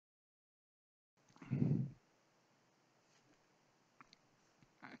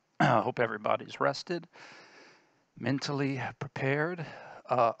I hope everybody's rested, mentally prepared.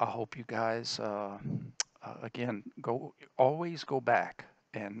 I hope you guys, again, always go back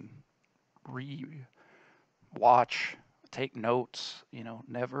and watch, take notes.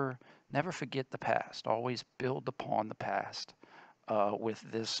 Never forget the past. Always build upon the past with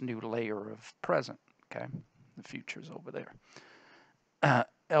this new layer of present. Okay, the future's over there.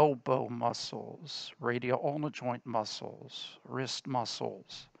 Elbow muscles, radial ulnar joint muscles, wrist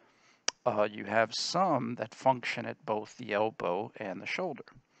muscles. You have some that function at both the elbow and the shoulder.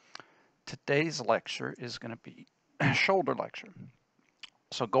 Today's lecture is going to be a shoulder lecture.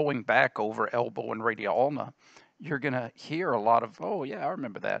 So going back over elbow and radial ulna, you're going to hear a lot of, oh yeah, I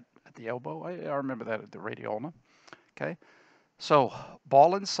remember that at the elbow. I remember that at the radial ulna. Okay. So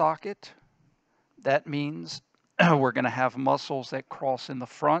ball and socket, that means we're going to have muscles that cross in the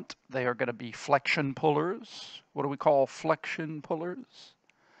front. They are going to be flexion pullers. What do we call flexion pullers?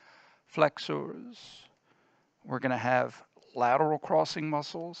 Flexors. We're going to have lateral crossing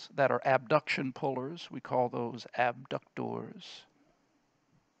muscles that are abduction pullers. We call those abductors.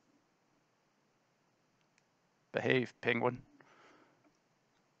 Behave, penguin.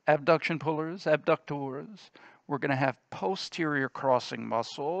 Abduction pullers, abductors. We're going to have posterior crossing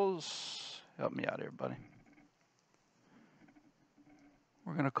muscles. Help me out here, buddy.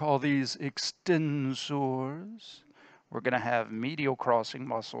 We're going to call these extensors. We're going to have medial crossing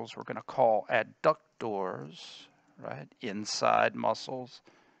muscles. We're going to call adductors, right? Inside muscles,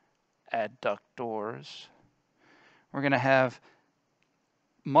 adductors. We're going to have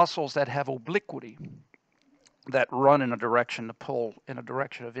muscles that have obliquity, that run in a direction to pull in a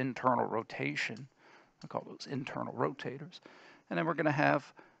direction of internal rotation. I call those internal rotators. And then we're going to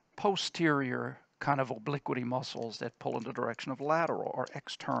have posterior kind of obliquity muscles that pull in the direction of lateral or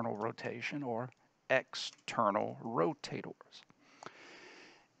external rotation or external rotators.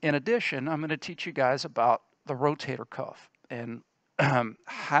 In addition, I'm going to teach you guys about the rotator cuff and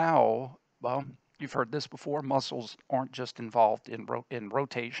how, well, you've heard this before, muscles aren't just involved in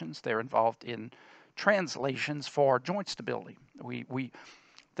rotations, they're involved in translations for joint stability. We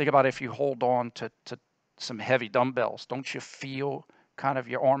think about if you hold on to some heavy dumbbells, don't you feel kind of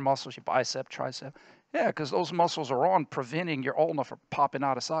your arm muscles, your bicep, tricep? Yeah, because those muscles are on preventing your ulna from popping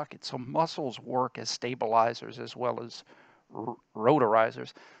out of socket. So muscles work as stabilizers as well as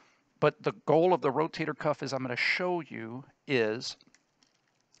rotorizers. But the goal of the rotator cuff, as I'm going to show you, is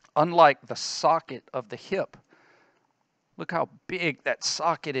unlike the socket of the hip, look how big that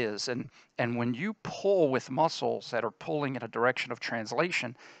socket is. And when you pull with muscles that are pulling in a direction of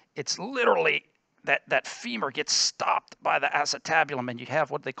translation, it's literally that femur gets stopped by the acetabulum, and you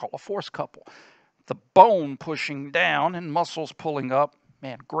have what they call a force couple. The bone pushing down and muscles pulling up.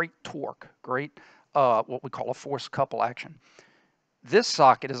 Man, great torque, great what we call a force couple action. This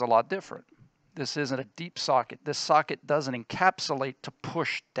socket is a lot different. This isn't a deep socket. This socket doesn't encapsulate to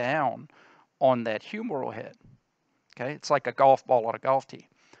push down on that humeral head. Okay, it's like a golf ball on a golf tee.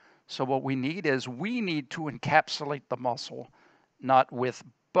 So what we need is we need to encapsulate the muscle, not with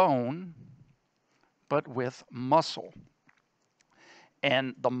bone, but with muscle.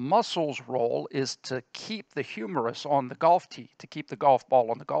 And the muscle's role is to keep the humerus on the golf tee, to keep the golf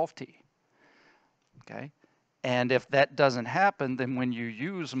ball on the golf tee. Okay? And if that doesn't happen, then when you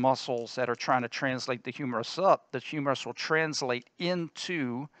use muscles that are trying to translate the humerus up, the humerus will translate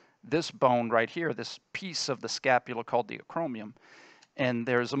into this bone right here, this piece of the scapula called the acromion. And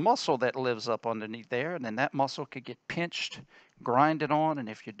there's a muscle that lives up underneath there, and then that muscle could get pinched, grinded on, and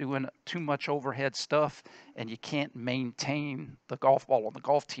if you're doing too much overhead stuff and you can't maintain the golf ball on the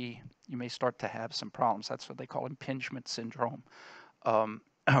golf tee, you may start to have some problems. That's what they call impingement syndrome.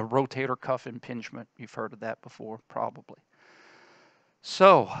 Rotator cuff impingement, you've heard of that before, probably.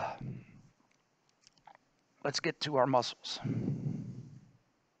 So, let's get to our muscles.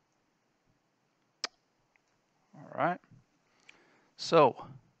 All right. So,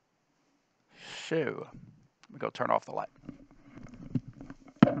 let me go turn off the light.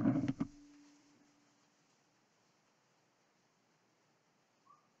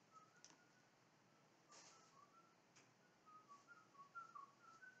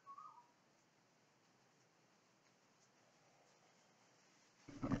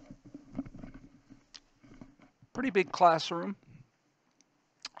 Pretty big classroom.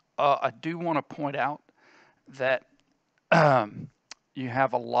 I do want to point out that you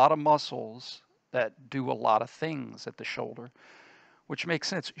have a lot of muscles that do a lot of things at the shoulder, which makes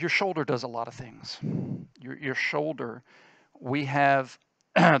sense. Your shoulder does a lot of things. Your shoulder, we have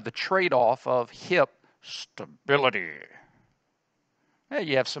the trade-off of hip stability. Yeah,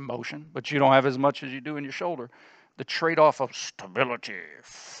 you have some motion, but you don't have as much as you do in your shoulder. The trade-off of stability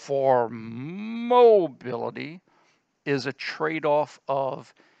for mobility is a trade-off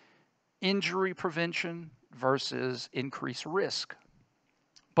of injury prevention versus increased risk.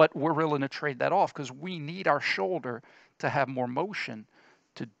 But we're willing to trade that off because we need our shoulder to have more motion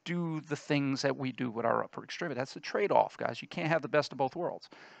to do the things that we do with our upper extremity. That's the trade-off, guys. You can't have the best of both worlds.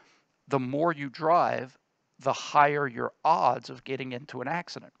 The more you drive, the higher your odds of getting into an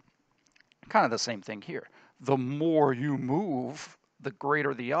accident. Kind of the same thing here. The more you move, the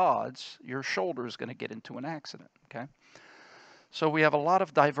greater the odds your shoulder is going to get into an accident, okay? So we have a lot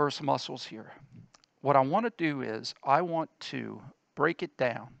of diverse muscles here. What I want to do is I want to break it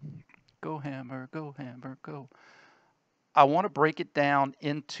down. Go hammer, go hammer, go. I want to break it down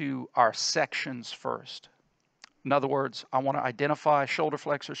into our sections first. In other words, I want to identify shoulder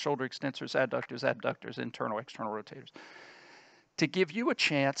flexors, shoulder extensors, adductors, internal, external rotators. To give you a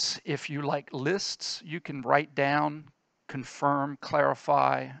chance, if you like lists, you can write down, confirm,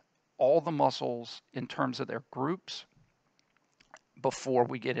 clarify all the muscles in terms of their groups before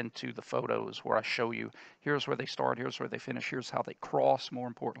we get into the photos where I show you, here's where they start, here's where they finish, here's how they cross, more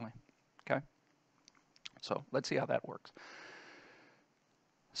importantly, okay? So let's see how that works.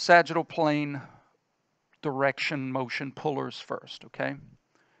 Sagittal plane direction motion pullers first, okay?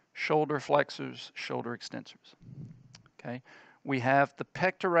 Shoulder flexors, shoulder extensors, okay? We have the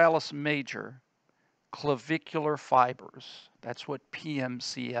pectoralis major clavicular fibers. That's what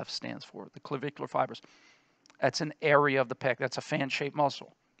PMCF stands for, the clavicular fibers. That's an area of the pec. That's a fan-shaped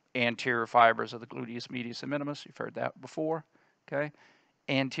muscle. Anterior fibers of the gluteus medius and minimus. You've heard that before, okay?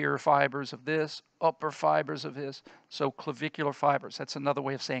 Anterior fibers of this, upper fibers of this. So clavicular fibers, that's another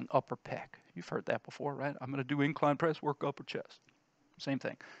way of saying upper pec. You've heard that before, right? I'm going to do incline press, work upper chest. Same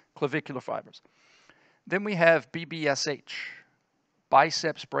thing, clavicular fibers. Then we have BBSH,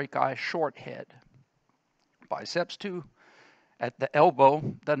 biceps brachii short head. Biceps too, at the elbow,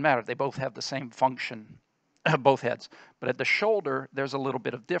 doesn't matter. They both have the same function, both heads. But at the shoulder, there's a little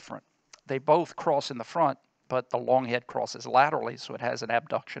bit of different. They both cross in the front, but the long head crosses laterally, so it has an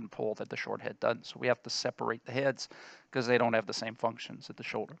abduction pull that the short head doesn't. So we have to separate the heads because they don't have the same functions at the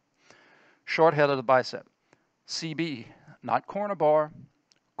shoulder. Short head of the bicep. CB, not corner bar,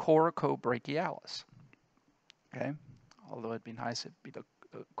 coracobrachialis. Okay? Although it'd be nice if it'd be the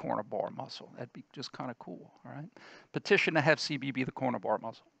corner bar muscle. That'd be just kind of cool, all right? Petition to have CB be the corner bar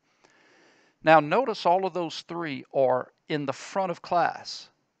muscle. Now notice all of those three are in the front of class.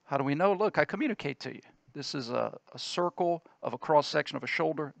 How do we know? Look, I communicate to you. This is a circle of a cross-section of a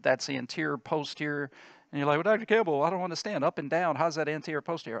shoulder. That's anterior, posterior. And you're like, well, Dr. Campbell, I don't understand. Up and down, how's that anterior,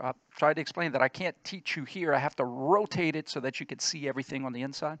 posterior? I tried to explain that I can't teach you here. I have to rotate it so that you can see everything on the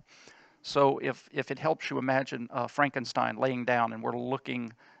inside. So if it helps you imagine Frankenstein laying down and we're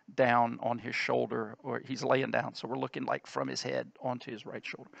looking down on his shoulder, or he's laying down, so we're looking like from his head onto his right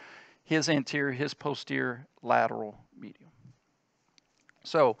shoulder. His anterior, his posterior, lateral, medial.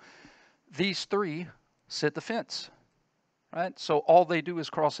 So these three sit the fence, right? So all they do is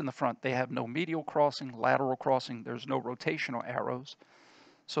cross in the front. They have no medial crossing, lateral crossing. There's no rotational arrows.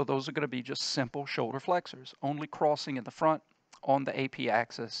 So those are going to be just simple shoulder flexors, only crossing in the front on the AP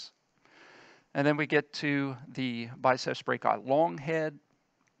axis. And then we get to the biceps brachii long head.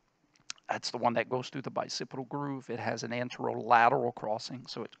 That's the one that goes through the bicipital groove. It has an anterolateral crossing,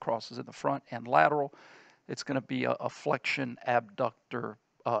 so it crosses in the front and lateral. It's going to be a flexion abductor,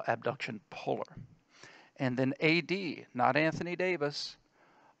 abduction puller. And then AD, not Anthony Davis,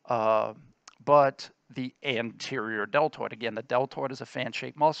 but the anterior deltoid. Again, the deltoid is a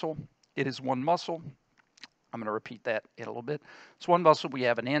fan-shaped muscle. It is one muscle. I'm going to repeat that in a little bit. It's one muscle. We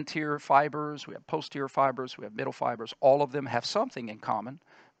have an anterior fibers, we have posterior fibers, we have middle fibers. All of them have something in common,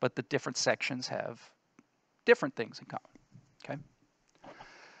 but the different sections have different things in common, okay?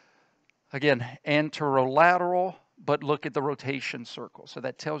 Again, anterolateral, but look at the rotation circle. So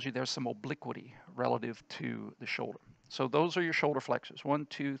that tells you there's some obliquity relative to the shoulder. So those are your shoulder flexors. 1,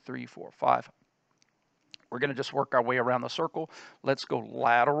 2, 3, 4, 5. We're going to just work our way around the circle. Let's go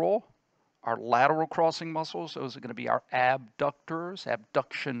lateral. Our lateral crossing muscles, those are going to be our abductors,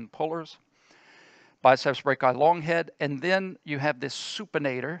 abduction pullers. Biceps brachii long head. And then you have this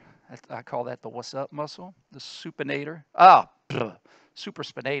supinator. I call that the what's up muscle, the supinator.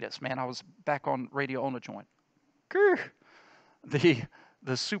 Supraspinatus. Man, I was back on radio on the joint. The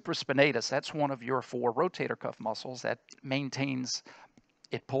supraspinatus, that's one of your 4 rotator cuff muscles that maintains,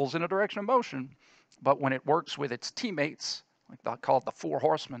 it pulls in a direction of motion, but when it works with its teammates, like I call it the 4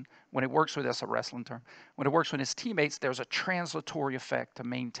 horsemen, when it works with, that's a wrestling term, when it works with its teammates, there's a translatory effect to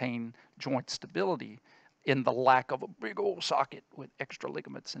maintain joint stability in the lack of a big old socket with extra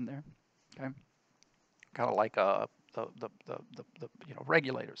ligaments in there, okay? Kind of like a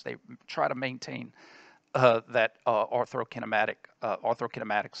regulators. They try to maintain that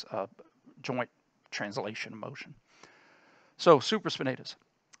orthokinematics, joint translation motion. So supraspinatus,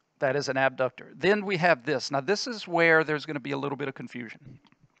 that is an abductor. Then we have this. Now this is where there's going to be a little bit of confusion.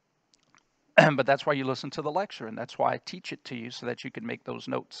 But that's why you listen to the lecture, and that's why I teach it to you, so that you can make those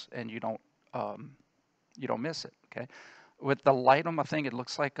notes and you don't miss it. Okay. With the light on my thing, it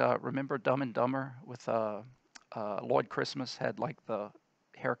looks like remember Dumb and Dumber with Lloyd Christmas had like the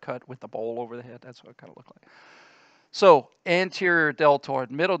haircut with the bowl over the head. That's what it kind of looked like. So anterior deltoid,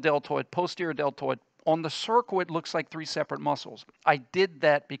 middle deltoid, posterior deltoid. On the circle, it looks like 3 separate muscles. I did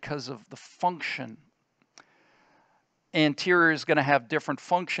that because of the function. Anterior is going to have different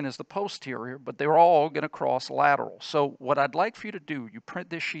function as the posterior, but they're all going to cross lateral. So what I'd like for you to do, you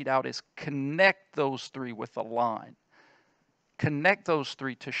print this sheet out, is connect those 3 with a line. Connect those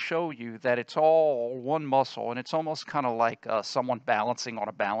 3 to show you that it's all one muscle, and it's almost kind of like someone balancing on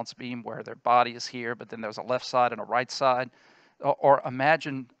a balance beam where their body is here, but then there's a left side and a right side. Or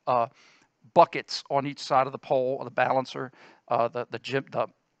imagine buckets on each side of the pole of the balancer, the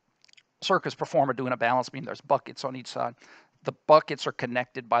circus performer doing a balance beam. There's buckets on each side. The buckets are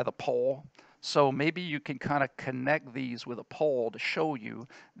connected by the pole. So maybe you can kind of connect these with a pole to show you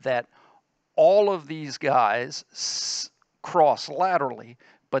that all of these guys cross laterally,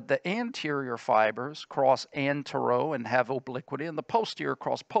 but the anterior fibers cross antero and have obliquity, and the posterior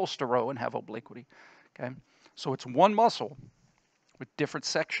cross postero and have obliquity. Okay, so it's one muscle with different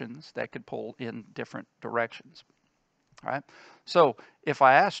sections that could pull in different directions. All right. So if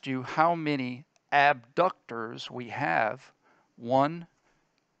I asked you how many abductors we have, 1,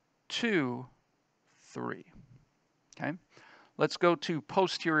 2, 3. Okay. Let's go to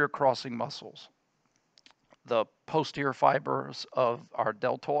posterior crossing muscles. The posterior fibers of our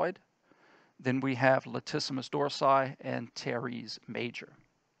deltoid. Then we have latissimus dorsi and teres major.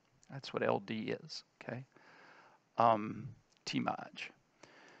 That's what LD is. Okay. T-maj.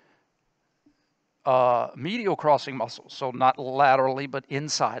 Medial crossing muscles, so not laterally, but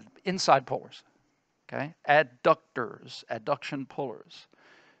inside pullers. Okay. Adductors, adduction pullers.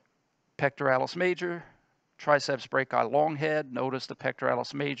 Pectoralis major, triceps brachii long head. Notice the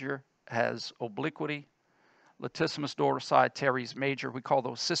pectoralis major has obliquity. Latissimus dorsi, teres major, we call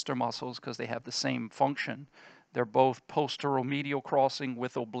those sister muscles because they have the same function. They're both posteromedial crossing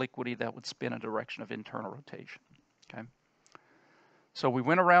with obliquity that would spin in a direction of internal rotation. Okay. So we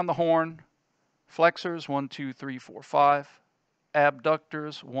went around the horn. Flexors, 1, 2, 3, 4, 5.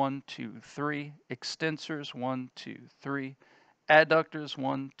 Abductors, 1, 2, 3. Extensors, 1, 2, 3. Adductors,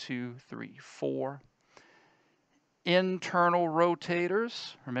 1, 2, 3, 4. Internal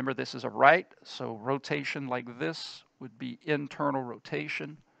rotators, remember this is a right, so rotation like this would be internal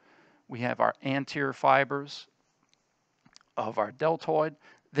rotation. We have our anterior fibers of our deltoid.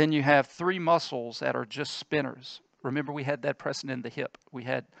 Then you have 3 muscles that are just spinners. Remember we had that precedent in the hip. We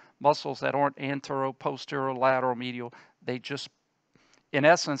had muscles that aren't antero, posterior, lateral, medial. They just, in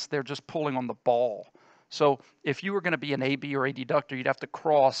essence, they're just pulling on the ball. So if you were going to be an AB or adductor, you'd have to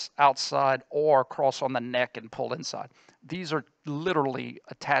cross outside or cross on the neck and pull inside. These are literally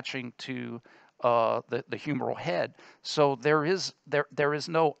attaching to the humeral head. So there is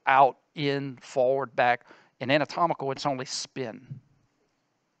no out, in, forward, back. In anatomical, it's only spin.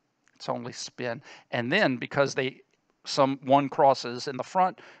 It's only spin. And then because one crosses in the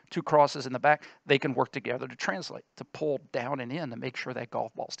front, 2 crosses in the back, they can work together to translate, to pull down and in to make sure that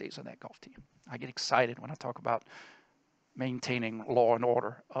golf ball stays on that golf tee. I get excited when I talk about maintaining law and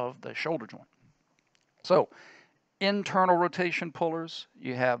order of the shoulder joint. So internal rotation pullers,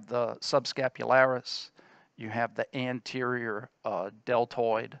 you have the subscapularis, you have the anterior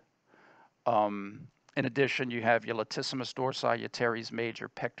deltoid. In addition, you have your latissimus dorsi, your teres major,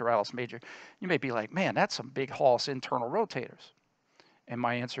 pectoralis major. You may be like, man, that's some big hoss internal rotators. And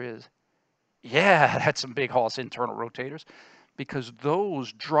my answer is, yeah, that's some big hoss internal rotators, because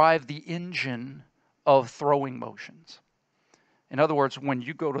those drive the engine of throwing motions. In other words, when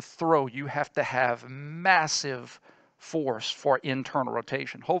you go to throw, you have to have massive force for internal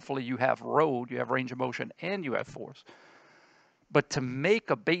rotation. Hopefully you have road, you have range of motion, and you have force. But to make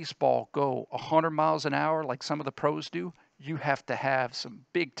a baseball go 100 miles an hour like some of the pros do, you have to have some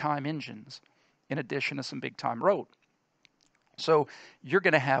big-time engines in addition to some big-time road. So you're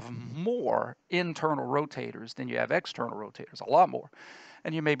going to have more internal rotators than you have external rotators, a lot more.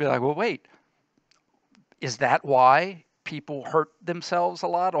 And you may be like, well, wait, is that why people hurt themselves a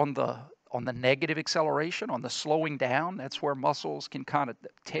lot on the negative acceleration, on the slowing down? That's where muscles can kind of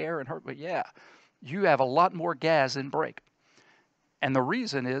tear and hurt. But yeah, you have a lot more gas than brake. And the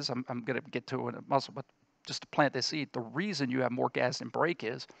reason is, I'm going to get to it in a muscle, but just to plant this seed, the reason you have more gas than brake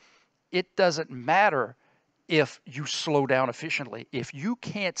is it doesn't matter if you slow down efficiently. If you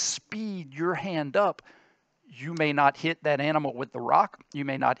can't speed your hand up, you may not hit that animal with the rock. You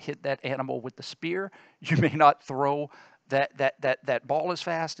may not hit that animal with the spear. You may not throw that ball as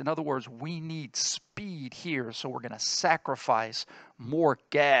fast. In other words, we need speed here, so we're going to sacrifice more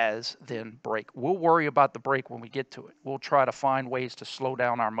gas than brake. We'll worry about the brake when we get to it. We'll try to find ways to slow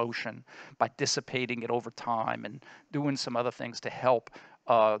down our motion by dissipating it over time and doing some other things to help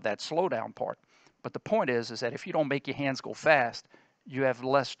that slowdown part. But the point is that if you don't make your hands go fast, you have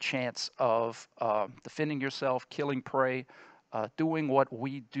less chance of defending yourself, killing prey, doing what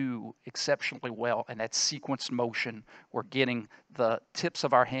we do exceptionally well, and that's sequenced motion. We're getting the tips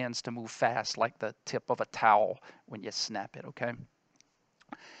of our hands to move fast like the tip of a towel when you snap it, okay?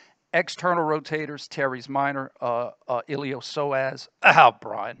 External rotators, teres minor, iliopsoas.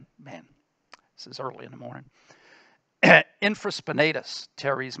 Brian, man, this is early in the morning. Infraspinatus,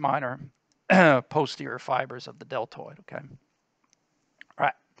 teres minor, posterior fibers of the deltoid, okay? All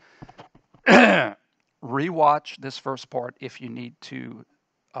right. Rewatch this first part if you need to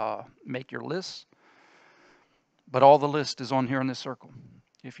make your list. But all the list is on here in this circle.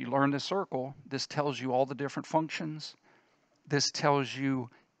 If you learn this circle, this tells you all the different functions. This tells you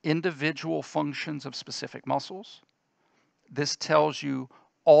individual functions of specific muscles. This tells you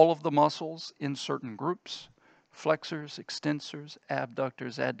all of the muscles in certain groups: flexors, extensors,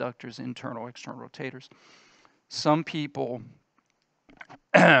 abductors, adductors, internal, external rotators. Some people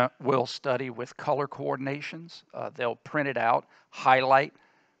will study with color coordinations. They'll print it out, highlight,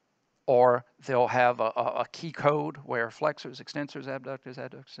 or they'll have a key code where flexors, extensors, abductors,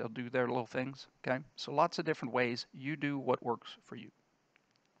 adductors, they'll do their little things, okay? So lots of different ways. You do what works for you.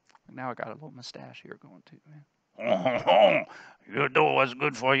 Now I got a little mustache here going too, man. You do what's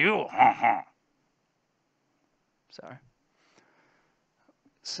good for you. Sorry.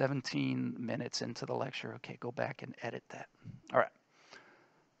 17 minutes into the lecture. Okay, go back and edit that. All right.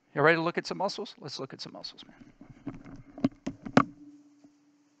 You ready to look at some muscles? Let's look at some muscles, man.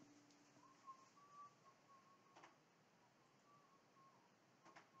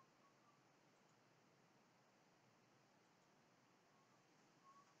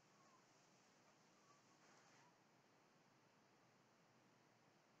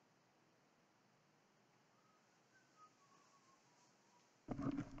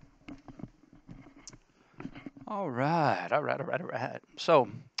 All right. So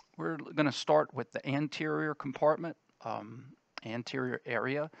we're going to start with the anterior compartment, anterior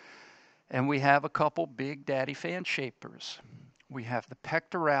area. And we have a couple big daddy fan shapers. We have the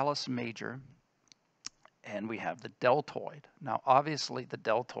pectoralis major and we have the deltoid. Now, obviously, the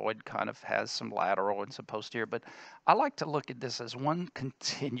deltoid kind of has some lateral and some posterior, but I like to look at this as one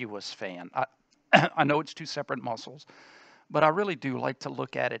continuous fan. I know it's two separate muscles, but I really do like to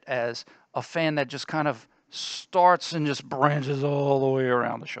look at it as a fan that just kind of starts and just branches all the way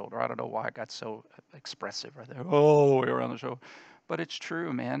around the shoulder. I don't know why I got so expressive right there, all the way around the shoulder. But it's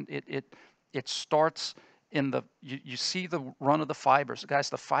true, man. It starts in the, you see the run of the fibers. Guys,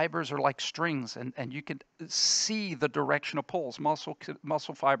 the fibers are like strings, and you can see the direction of pulls. Muscle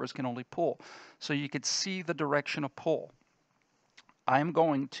fibers can only pull. So you could see the direction of pull. I'm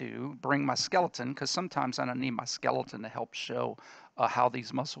going to bring my skeleton, because sometimes I need my skeleton to help show how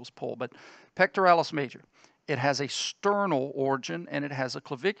these muscles pull. But pectoralis major, it has a sternal origin and it has a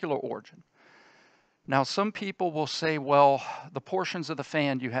clavicular origin. Now, some people will say, well, the portions of the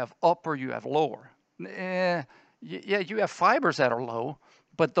fan you have up or you have lower. Yeah, you have fibers that are low,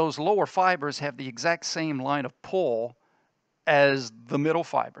 but those lower fibers have the exact same line of pull as the middle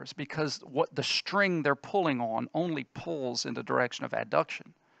fibers, because what the string they're pulling on only pulls in the direction of adduction.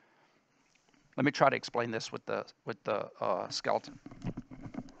 Let me try to explain this with the skeleton.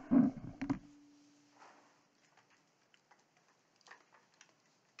 Okay,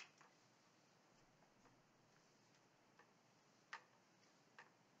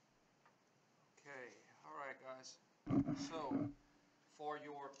 all right, guys. So for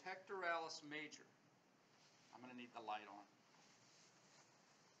your pectoralis major, I'm going to need the light on.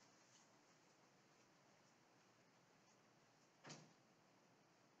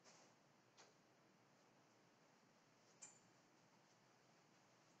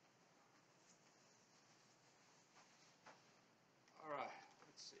 All right,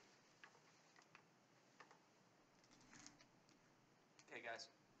 let's see. Okay, guys.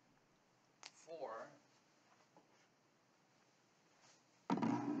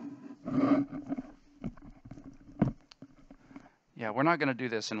 Yeah, we're not going to do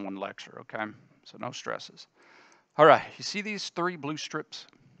this in one lecture, okay? So no stresses. All right, you see these three blue strips?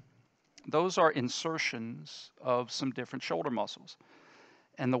 those are insertions of some different shoulder muscles.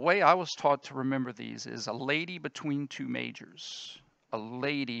 And the way I was taught to remember these is a lady between two majors. A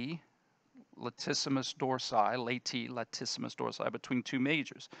lady, latissimus dorsi, latissimus dorsi, between two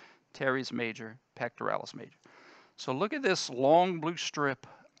majors. Teres major, pectoralis major. So look at this long blue strip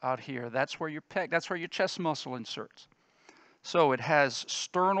out here. That's where your chest muscle inserts. So it has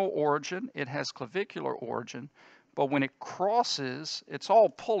sternal origin, it has clavicular origin, but when it crosses, it's all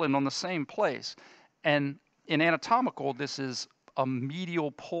pulling on the same place. And in anatomical, this is a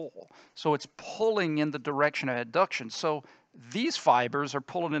medial pull. So it's pulling in the direction of adduction. So these fibers are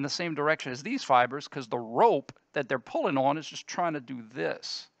pulling in the same direction as these fibers because the rope that they're pulling on is just trying to do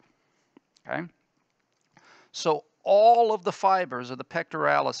this. Okay? So all of the fibers of the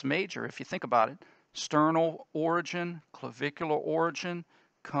pectoralis major, if you think about it, sternal origin, clavicular origin,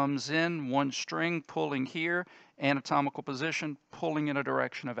 comes in one string pulling here, anatomical position pulling in a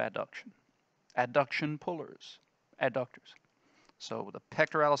direction of adduction. Adduction pullers, adductors. So the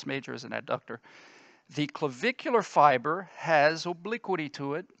pectoralis major is an adductor. The clavicular fiber has obliquity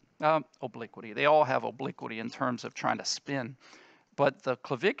to it. Obliquity, they all have obliquity in terms of trying to spin. But the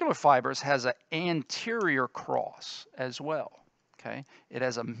clavicular fibers has an anterior cross as well. Okay, it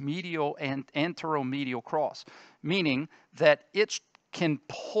has a medial and anteromedial cross, meaning that it can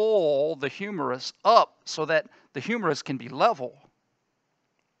pull the humerus up so that the humerus can be level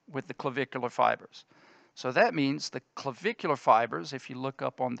with the clavicular fibers. So that means the clavicular fibers, if you look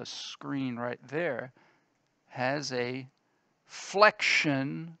up on the screen right there, has a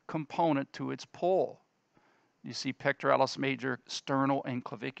flexion component to its pull. You see pectoralis major, sternal, and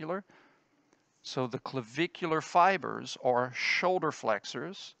clavicular. So the clavicular fibers are shoulder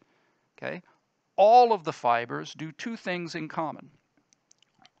flexors. Okay, all of the fibers do two things in common.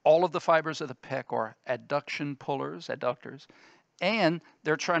 All of the fibers of the pec are adduction pullers, adductors, and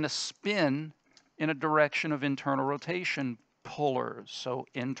they're trying to spin in a direction of internal rotation pullers, so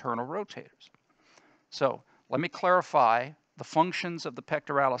internal rotators. So let me clarify the functions of the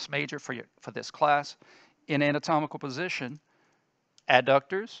pectoralis major for this class. In anatomical position,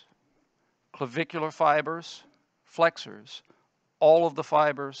 adductors, clavicular fibers, flexors, all of the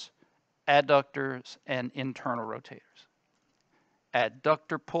fibers, adductors, and internal rotators.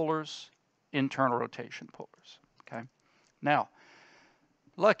 Adductor pullers, internal rotation pullers. Okay. Now,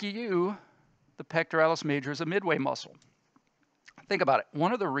 lucky you, the pectoralis major is a midway muscle. Think about it.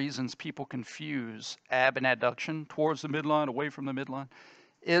 One of the reasons people confuse ab and adduction towards the midline, away from the midline,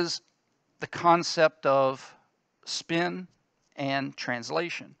 is the concept of spin and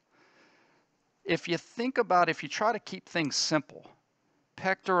translation. If you think about, if you try to keep things simple,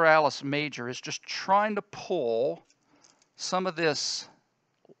 pectoralis major is just trying to pull some of this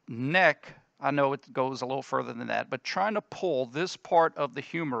neck, I know it goes a little further than that, but trying to pull this part of the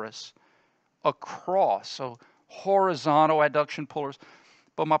humerus across, so horizontal adduction pullers.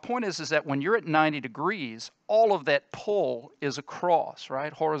 But my point is that when you're at 90 degrees, all of that pull is across,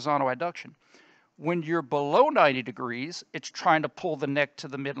 right? Horizontal adduction. When you're below 90 degrees, it's trying to pull the neck to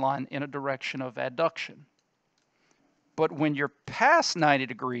the midline in a direction of adduction. But when you're past 90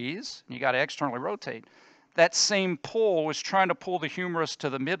 degrees, you got to externally rotate, that same pull is trying to pull the humerus to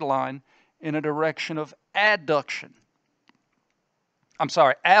the midline in a direction of adduction. I'm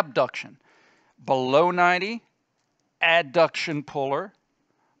sorry, abduction. Below 90, adduction puller.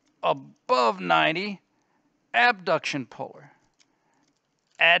 Above 90, abduction puller.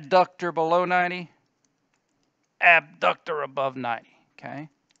 Adductor below 90, abductor above 90, okay?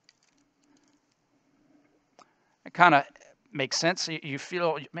 It kind of makes sense. You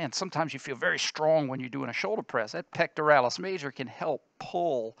feel, man, sometimes you feel very strong when you're doing a shoulder press. That pectoralis major can help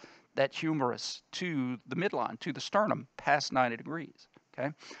pull that humerus to the midline, to the sternum, past 90 degrees, okay?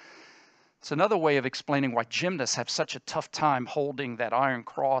 It's another way of explaining why gymnasts have such a tough time holding that iron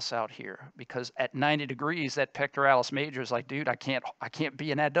cross out here, because at 90 degrees, that pectoralis major is like, dude, I can't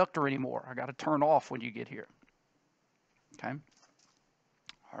be an adductor anymore. I got to turn off when you get here. Okay.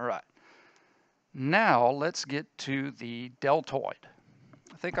 All right. Now let's get to the deltoid.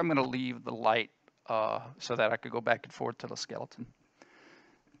 I think I'm going to leave the light so that I could go back and forth to the skeleton.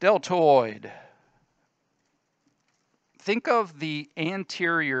 Deltoid. Think of the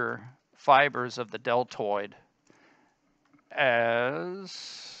anterior fibers of the deltoid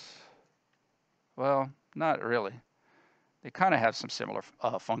as, well, not really. They kind of have some similar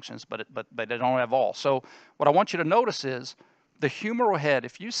functions, but they don't have all. So what I want you to notice is the humeral head.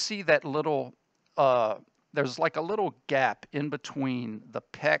 If you see that little, there's like a little gap in between the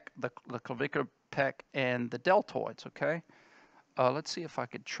pec, the clavicular pec, and the deltoids, okay? Let's see if I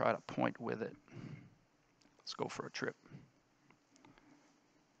could try to point with it. Let's go for a trip.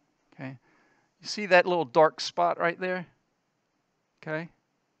 Okay, you see that little dark spot right there? Okay,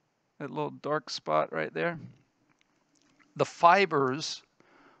 that little dark spot right there. The fibers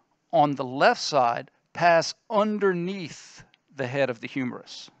on the left side pass underneath the head of the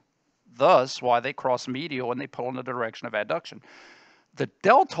humerus. Thus, why they cross medial and they pull in the direction of adduction. The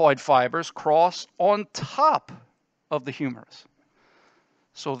deltoid fibers cross on top of the humerus.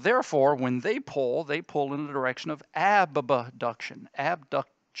 So therefore, when they pull in the direction of abduction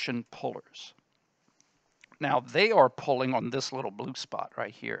pullers. Now, they are pulling on this little blue spot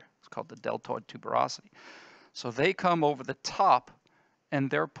right here. It's called the deltoid tuberosity. So they come over the top and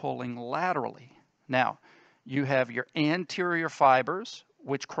they're pulling laterally. Now, you have your anterior fibers,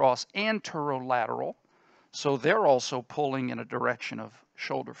 which cross anterolateral. So they're also pulling in a direction of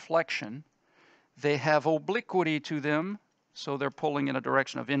shoulder flexion. They have obliquity to them, so they're pulling in a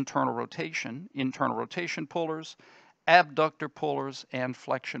direction of internal rotation pullers, abductor pullers, and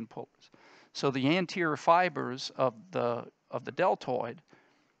flexion pullers. So the anterior fibers of the deltoid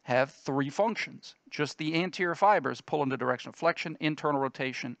have three functions. Just the anterior fibers pull in the direction of flexion, internal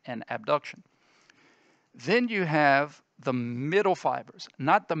rotation, and abduction. Then you have the middle fibers,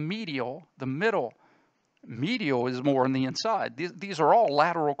 not the medial, the middle. Medial is more on the inside. These are all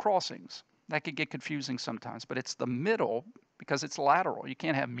lateral crossings. That could get confusing sometimes, but it's the middle because it's lateral. You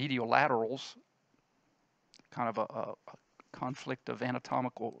can't have medial laterals, kind of a conflict of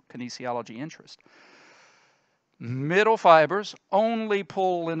anatomical kinesiology interest. Middle fibers only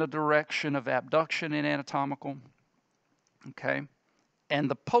pull in the direction of abduction in anatomical, okay? And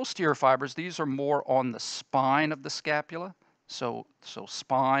the posterior fibers, these are more on the spine of the scapula. So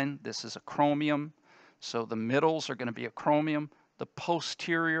spine, this is acromion. So the middles are going to be acromion. The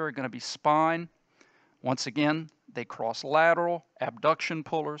posterior are going to be spine. Once again, they cross lateral, abduction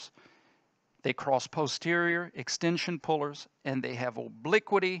pullers. They cross posterior, extension pullers. And they have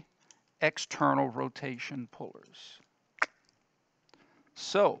obliquity, external rotation pullers.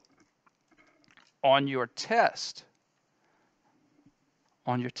 So, on your test,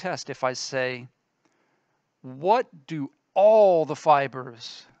 if I say, what do all the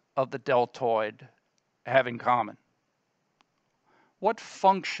fibers of the deltoid have in common? What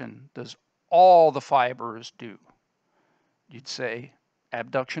function does all the fibers do? You'd say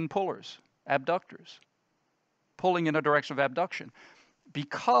abduction pullers, abductors, pulling in a direction of abduction.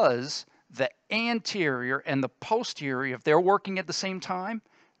 Because the anterior and the posterior, if they're working at the same time,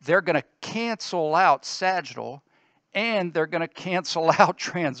 they're going to cancel out sagittal and they're going to cancel out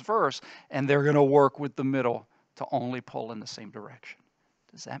transverse, and they're going to work with the middle to only pull in the same direction.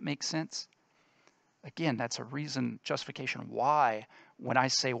 Does that make sense? Again, that's a reason, justification why when I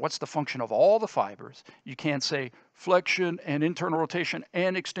say what's the function of all the fibers, you can't say flexion and internal rotation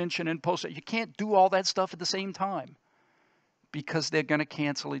and extension and posterior. You can't do all that stuff at the same time because they're going to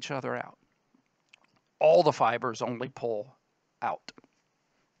cancel each other out. All the fibers only pull out.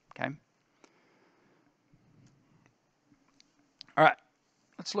 Okay? All right,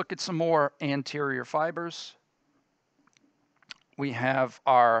 let's look at some more anterior fibers. We have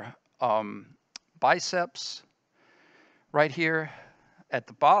our biceps right here. At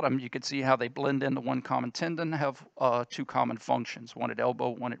the bottom, you can see how they blend into one common tendon, have two common functions, one at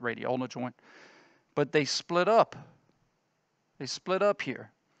elbow, one at radioulnar joint. But they split up. They split up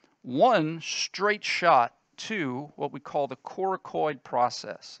here. One straight shot to what we call the coracoid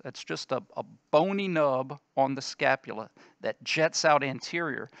process. It's just a bony nub on the scapula that jets out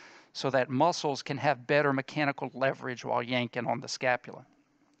anterior so that muscles can have better mechanical leverage while yanking on the scapula.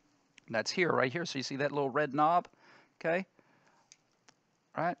 And that's here, right here. So you see that little red knob? Okay?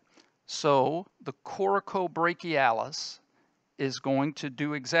 All right? So the coracobrachialis is going to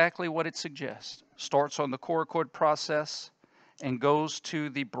do exactly what it suggests. Starts on the coracoid process and goes to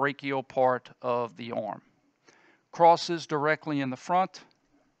the brachial part of the arm. Crosses directly in the front.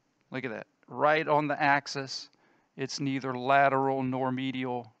 Look at that. Right on the axis. It's neither lateral nor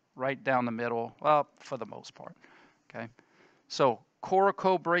medial. Right down the middle. Well, for the most part. Okay. So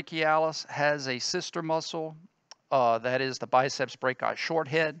coracobrachialis has a sister muscle. That is the biceps brachii short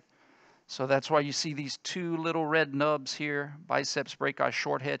head. So that's why you see these two little red nubs here. Biceps brachii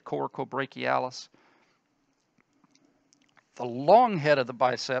short head, coracobrachialis. The long head of the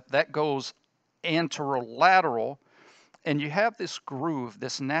bicep, that goes anterolateral, and you have this groove,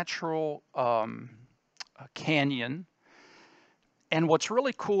 this natural canyon. And what's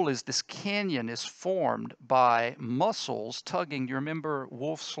really cool is this canyon is formed by muscles tugging. You remember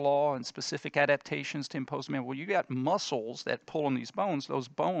Wolff's law and specific adaptations to impose man? Well, you got muscles that pull on these bones. Those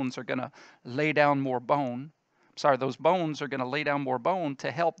bones are going to lay down more bone. Those bones are going to lay down more bone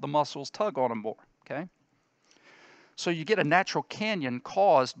to help the muscles tug on them more, okay? So you get a natural canyon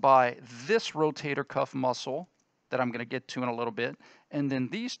caused by this rotator cuff muscle that I'm going to get to in a little bit, and then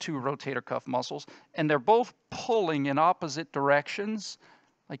these two rotator cuff muscles, and they're both pulling in opposite directions.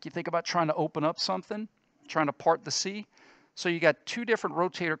 Like you think about trying to open up something, trying to part the sea. So you got two different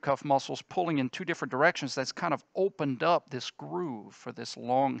rotator cuff muscles pulling in two different directions. That's kind of opened up this groove for this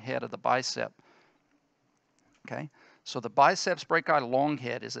long head of the bicep. Okay, so the biceps brachii long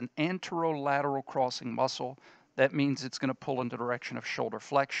head is an anterolateral crossing muscle. That means it's going to pull in the direction of shoulder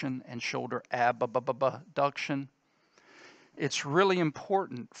flexion and shoulder abduction. It's really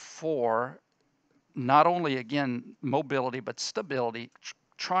important for not only, again, mobility, but stability,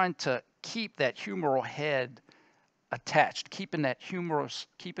 trying to keep that humeral head attached, keeping that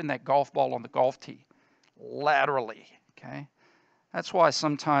golf ball on the golf tee laterally, okay? That's why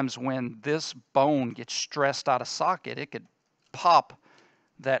sometimes when this bone gets stressed out of socket, it could pop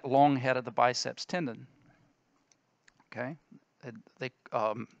that long head of the biceps tendon, okay?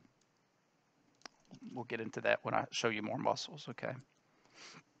 We'll get into that when I show you more muscles, okay?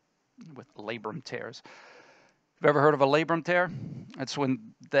 With labrum tears. Have you ever heard of a labrum tear? That's when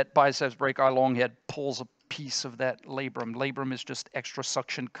that biceps brachii long head pulls a piece of that labrum. Labrum is just extra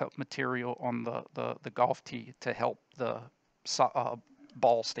suction cup material on the golf tee to help the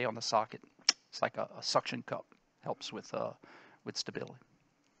ball stay on the socket. It's like a suction cup. Helps with stability.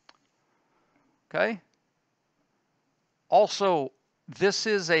 Okay? Also, this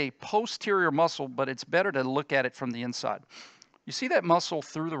is a posterior muscle, but it's better to look at it from the inside. You see that muscle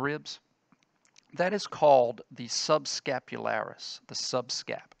through the ribs? That is called the subscapularis, the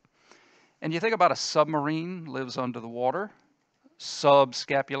subscap. And you think about a submarine lives under the water.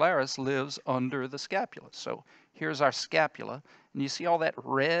 Subscapularis lives under the scapula. So here's our scapula. And you see all that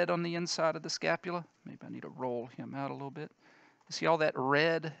red on the inside of the scapula? Maybe I need to roll him out a little bit. You see all that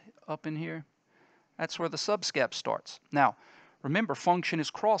red up in here? That's where the subscap starts. Now, remember, function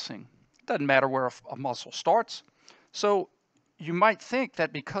is crossing. It doesn't matter where a muscle starts. So you might think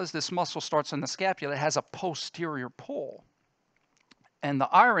that because this muscle starts in the scapula, it has a posterior pull. And the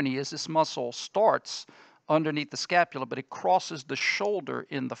irony is this muscle starts underneath the scapula, but it crosses the shoulder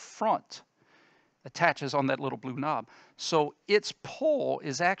in the front, attaches on that little blue knob. So its pull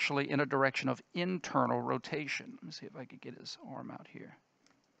is actually in a direction of internal rotation. Let me see if I could get his arm out here.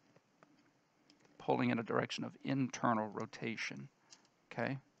 Pulling in a direction of internal rotation,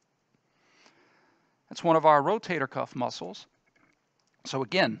 okay? That's one of our rotator cuff muscles. So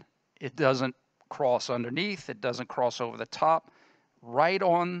again, it doesn't cross underneath, it doesn't cross over the top, right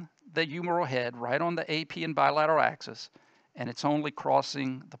on the humeral head, right on the AP and bilateral axis, and it's only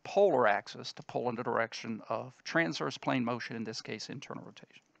crossing the polar axis to pull in the direction of transverse plane motion, in this case, internal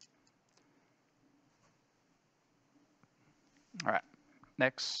rotation. All right,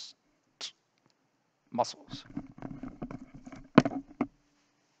 next, muscles.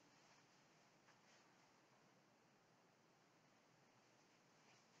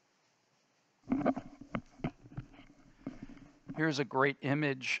 Here's a great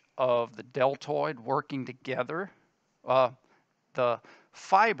image of the deltoid working together. The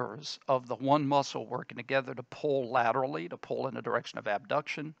fibers of the one muscle working together to pull laterally, to pull in the direction of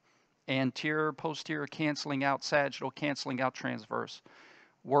abduction, anterior, posterior, canceling out sagittal, canceling out transverse,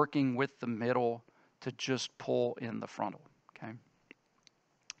 working with the middle to just pull in the frontal, okay?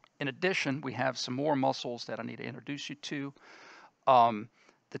 In addition, we have some more muscles that I need to introduce you to.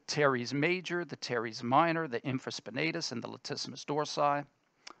 The teres major, the teres minor, the infraspinatus, and the latissimus dorsi.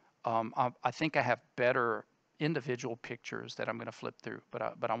 I think I have better individual pictures that I'm going to flip through, but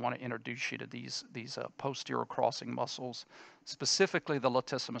I want to introduce you to these posterior crossing muscles, specifically the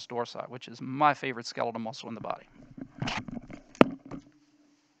latissimus dorsi, which is my favorite skeletal muscle in the body.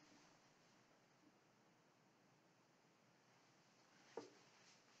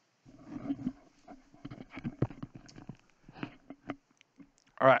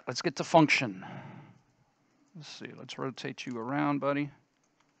 All right, let's get to function. Let's see, let's rotate you around, buddy.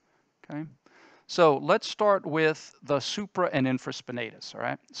 Okay. So let's start with the supra and infraspinatus, all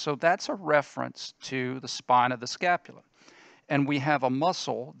right? So that's a reference to the spine of the scapula. And we have a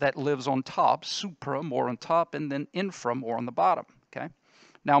muscle that lives on top, supra, more on top, and then infra, more on the bottom, okay?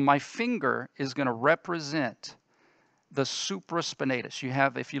 Now my finger is going to represent the supraspinatus. You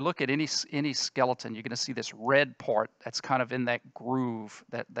have, if you look at any skeleton, you're going to see this red part that's kind of in that groove,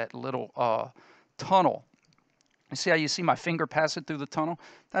 that little tunnel. You see how you see my finger passing through the tunnel?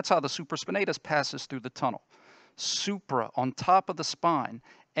 That's how the supraspinatus passes through the tunnel. Supra on top of the spine,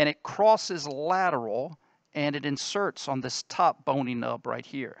 and it crosses lateral, and it inserts on this top bony nub right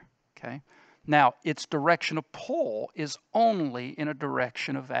here, okay? Now, its direction of pull is only in a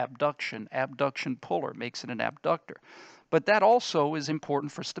direction of abduction. Abduction puller makes it an abductor. But that also is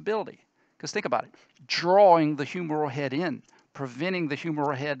important for stability. Because think about it, drawing the humeral head in, preventing the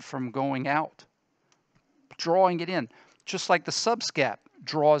humeral head from going out, drawing it in. Just like the subscap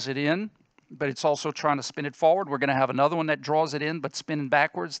draws it in, but it's also trying to spin it forward. We're going to have another one that draws it in, but spinning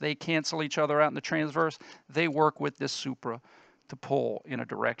backwards. They cancel each other out in the transverse. They work with this supra to pull in a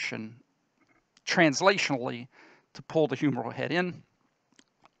direction, translationally, to pull the humeral head in,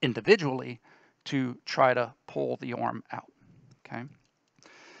 individually, to try to pull the arm out. Okay.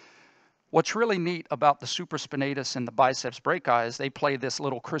 What's really neat about the supraspinatus and the biceps brachii is they play this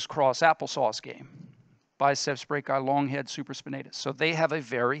little crisscross applesauce game. Biceps brachii, long head, supraspinatus. So they have a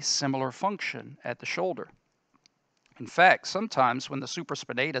very similar function at the shoulder. In fact, sometimes when the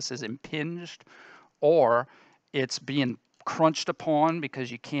supraspinatus is impinged or it's being crunched upon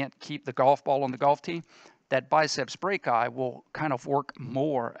because you can't keep the golf ball on the golf tee, that biceps brachii will kind of work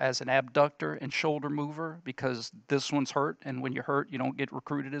more as an abductor and shoulder mover because this one's hurt, and when you're hurt, you don't get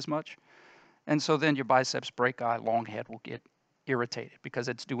recruited as much. And so then your biceps brachii, long head, will get irritated because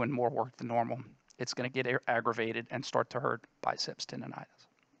it's doing more work than normal. It's going to get aggravated and start to hurt biceps tendonitis.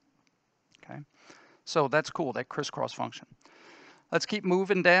 Okay, so that's cool, that crisscross function. Let's keep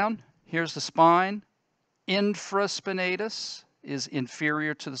moving down. Here's the spine. Infraspinatus is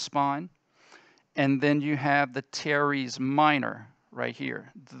inferior to the spine. And then you have the teres minor right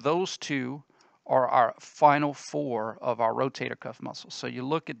here. Those two are our final four of our rotator cuff muscles. So you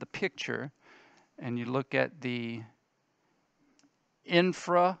look at the picture and you look at the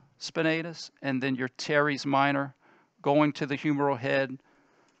infraspinatus and then your teres minor going to the humeral head,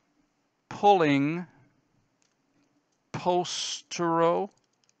 pulling posteriorly,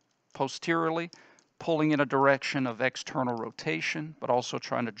 pulling in a direction of external rotation, but also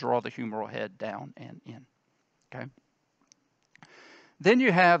trying to draw the humeral head down and in. Okay. Then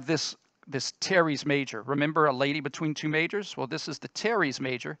you have this teres major. Remember a lady between two majors? Well, this is the teres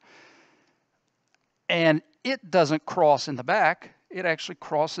major. And it doesn't cross in the back. It actually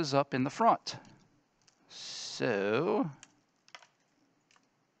crosses up in the front. So,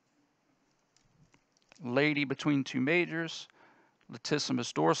 lady between two majors,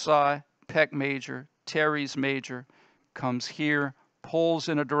 latissimus dorsi, pec major, teres major, comes here, pulls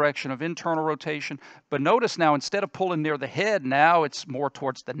in a direction of internal rotation. But notice now, instead of pulling near the head, now it's more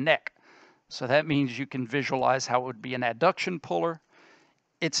towards the neck. So that means you can visualize how it would be an adduction puller.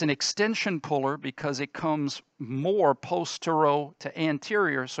 It's an extension puller because it comes more postero to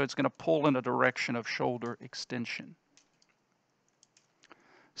anterior, so it's going to pull in a direction of shoulder extension.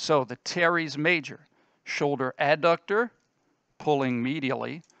 So the teres major, shoulder adductor, pulling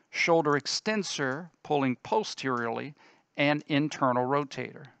medially, shoulder extensor, pulling posteriorly, and internal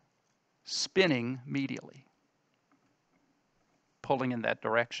rotator, spinning medially, pulling in that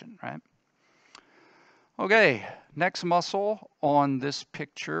direction, right? Okay, next muscle on this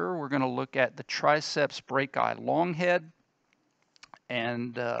picture, we're going to look at the triceps brachii long head.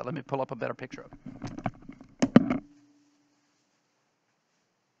 And let me pull up a better picture of it.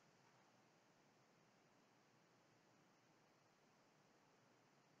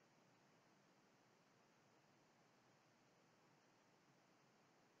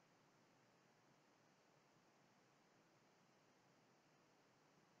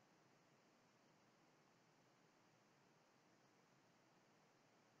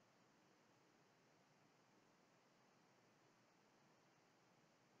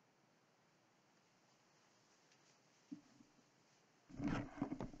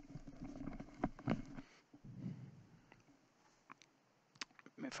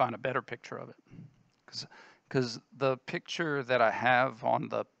 Let me find a better picture of it. Because the picture that I have on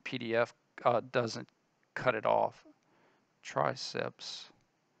the PDF doesn't cut it off. Triceps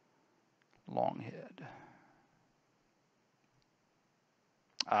long head.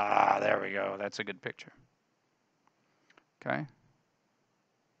 Ah, there we go. That's a good picture. Okay. Okay,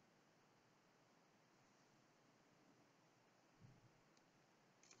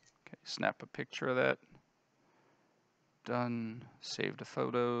 snap a picture of that. Done. Save the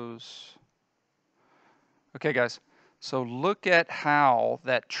photos. Okay, guys. So look at how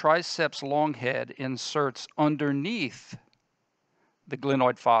that triceps long head inserts underneath the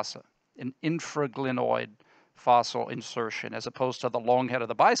glenoid fossa, an infraglenoid fossal insertion, as opposed to the long head of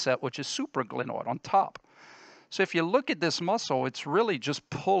the bicep, which is supraglenoid on top. So if you look at this muscle, it's really just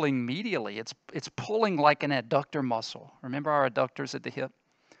pulling medially. It's pulling like an adductor muscle. Remember our adductors at the hip?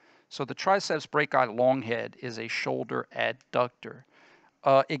 So the triceps brachii long head is a shoulder adductor.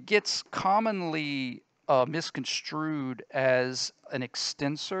 It gets commonly misconstrued as an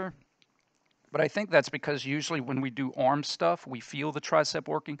extensor. But I think that's because usually when we do arm stuff, we feel the tricep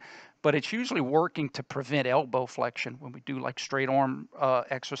working, but it's usually working to prevent elbow flexion when we do like straight arm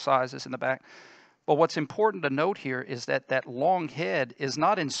exercises in the back. But what's important to note here is that that long head is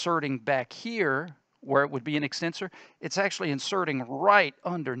not inserting back here where it would be an extensor. It's actually inserting right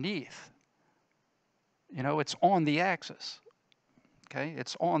underneath. You know, it's on the axis. Okay,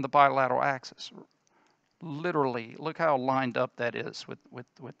 it's on the bilateral axis. Literally, look how lined up that is with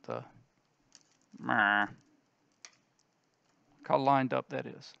the. Look how lined up that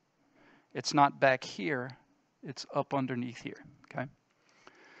is. It's not back here. It's up underneath here. Okay.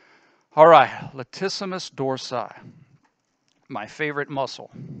 All right, latissimus dorsi, my favorite muscle.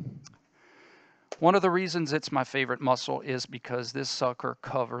 One of the reasons it's my favorite muscle is because this sucker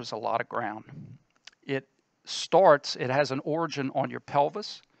covers a lot of ground. It has an origin on your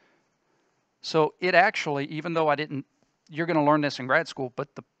pelvis. So it actually, even though you're going to learn this in grad school, but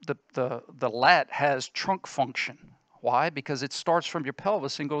the lat has trunk function. Why? Because it starts from your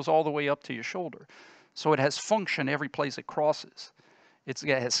pelvis and goes all the way up to your shoulder. So it has function every place it crosses. It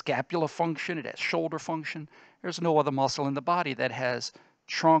has scapula function, it has shoulder function. There's no other muscle in the body that has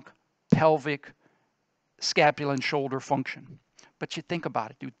trunk, pelvic, scapula, and shoulder function. But you think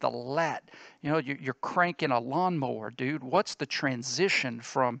about it, dude, the lat, you know, you're cranking a lawnmower, dude. What's the transition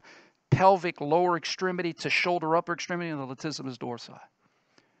from pelvic lower extremity to shoulder upper extremity in the latissimus dorsi?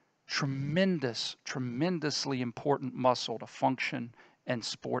 Tremendously important muscle to function and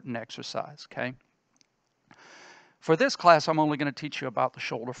sport and exercise, okay? For this class, I'm only going to teach you about the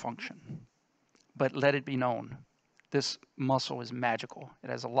shoulder function, but let it be known, this muscle is magical. It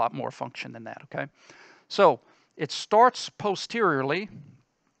has a lot more function than that, okay? So it starts posteriorly,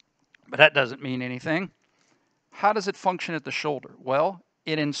 but that doesn't mean anything. How does it function at the shoulder? Well,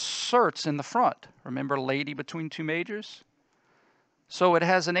 it inserts in the front. Remember lady between two majors? So it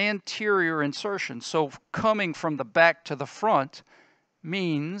has an anterior insertion. So coming from the back to the front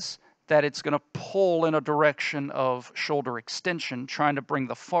means that it's going to pull in a direction of shoulder extension, trying to bring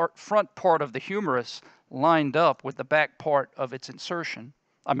the front part of the humerus lined up with the back part of its insertion,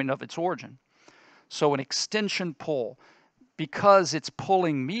 of its origin. So an extension pull. Because it's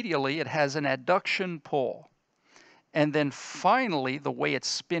pulling medially, it has an adduction pull. And then finally, the way it's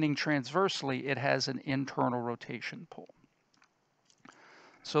spinning transversely, it has an internal rotation pull.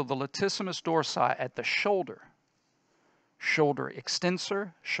 So the latissimus dorsi at the shoulder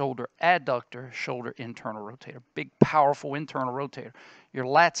extensor, shoulder adductor, shoulder internal rotator. Big, powerful internal rotator. Your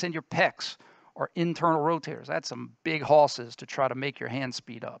lats and your pecs are internal rotators. That's some big horses to try to make your hand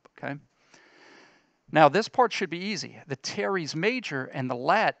speed up, okay? Now, this part should be easy. The teres major and the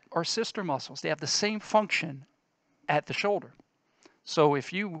lat are sister muscles. They have the same function at the shoulder. So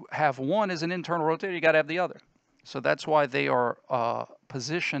if you have one as an internal rotator, you got to have the other. So that's why they are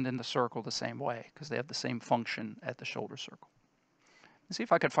positioned in the circle the same way, because they have the same function at the shoulder circle. Let's see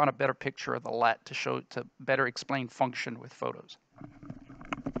if I could find a better picture of the lat to better explain function with photos.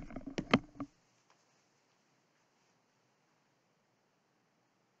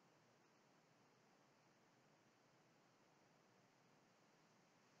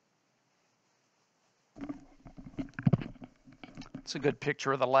 It's a good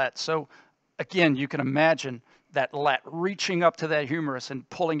picture of the lat. So again, you can imagine that lat reaching up to that humerus and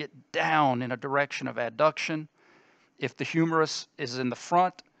pulling it down in a direction of adduction. If the humerus is in the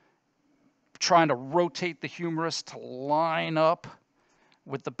front, trying to rotate the humerus to line up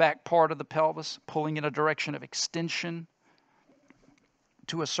with the back part of the pelvis, pulling in a direction of extension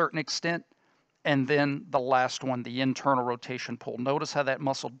to a certain extent. And then the last one, the internal rotation pull. Notice how that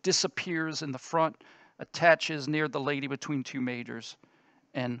muscle disappears in the front, attaches near the lady between two majors,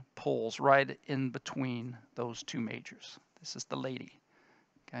 and pulls right in between those two majors. This is the lady,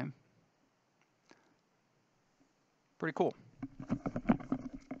 okay? Pretty cool.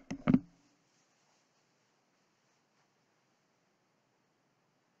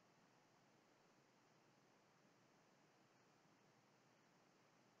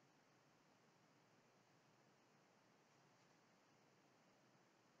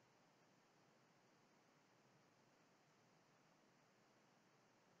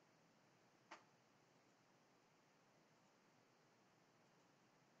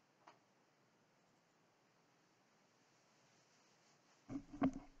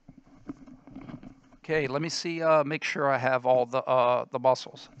 Okay, let me see, make sure I have all the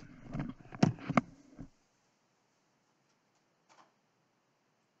muscles.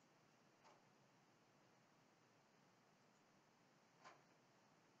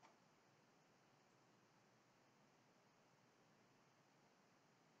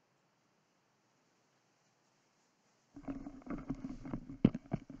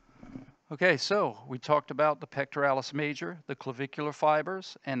 Okay, so we talked about the pectoralis major, the clavicular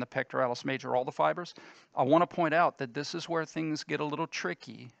fibers, and the pectoralis major, all the fibers. I want to point out that this is where things get a little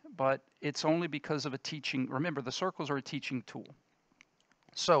tricky, but it's only because of a teaching. Remember, the circles are a teaching tool.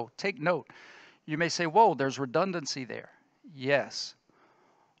 So take note. You may say, whoa, there's redundancy there. Yes.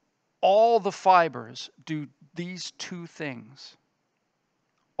 All the fibers do these two things.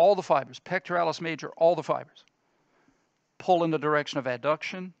 All the fibers, pectoralis major, all the fibers, pull in the direction of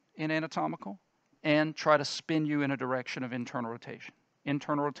adduction in anatomical and try to spin you in a direction of internal rotation.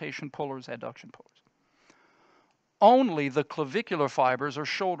 Internal rotation pullers, adduction pullers. Only the clavicular fibers are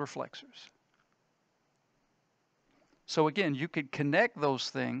shoulder flexors. So again, you could connect those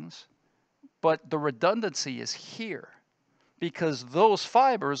things, but the redundancy is here because those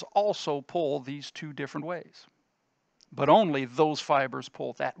fibers also pull these two different ways, but only those fibers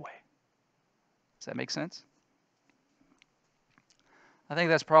pull that way. Does that make sense? I think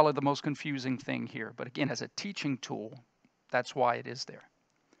that's probably the most confusing thing here, but again, as a teaching tool, that's why it is there.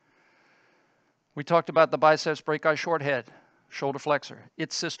 We talked about the biceps brachii short head, shoulder flexor.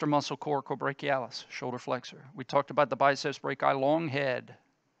 Its sister muscle, coracobrachialis, shoulder flexor. We talked about the biceps brachii long head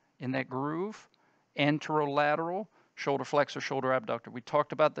in that groove, anterolateral, shoulder flexor, shoulder abductor. We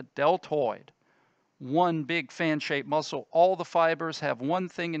talked about the deltoid, one big fan-shaped muscle. All the fibers have one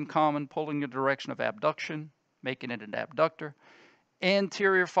thing in common, pulling in the direction of abduction, making it an abductor.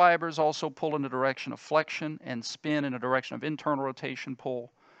 Anterior fibers also pull in the direction of flexion and spin in the direction of internal rotation,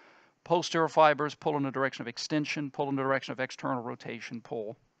 pull. Posterior fibers pull in the direction of extension, pull in the direction of external rotation,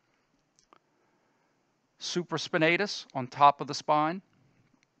 pull. Supraspinatus on top of the spine,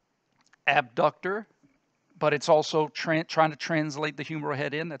 abductor, but it's also trying to translate the humeral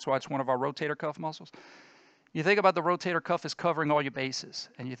head in. That's why it's one of our rotator cuff muscles. You think about the rotator cuff as covering all your bases,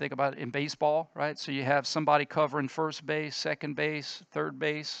 and you think about it in baseball, right? So you have somebody covering first base, second base, third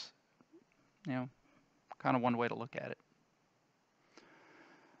base, you know, kind of one way to look at it.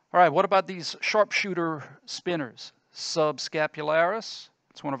 All right, what about these sharpshooter spinners? Subscapularis,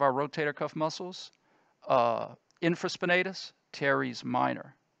 it's one of our rotator cuff muscles. Infraspinatus, teres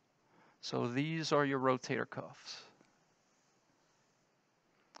minor. So these are your rotator cuffs.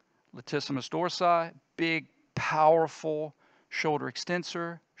 Latissimus dorsi, big, powerful shoulder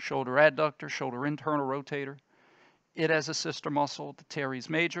extensor, shoulder adductor, shoulder internal rotator. It has a sister muscle, the teres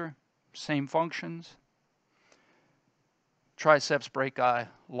major, same functions. Triceps brachii,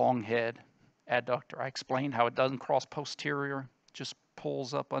 long head, adductor. I explained how it doesn't cross posterior, just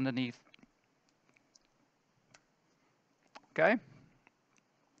pulls up underneath. Okay?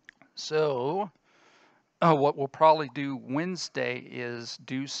 So, what we'll probably do Wednesday is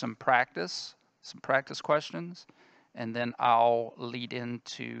do some practice questions, and then I'll lead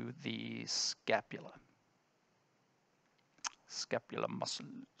into the scapula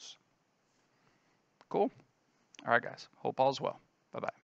muscles. Cool? All right, guys. Hope all's well. Bye-bye.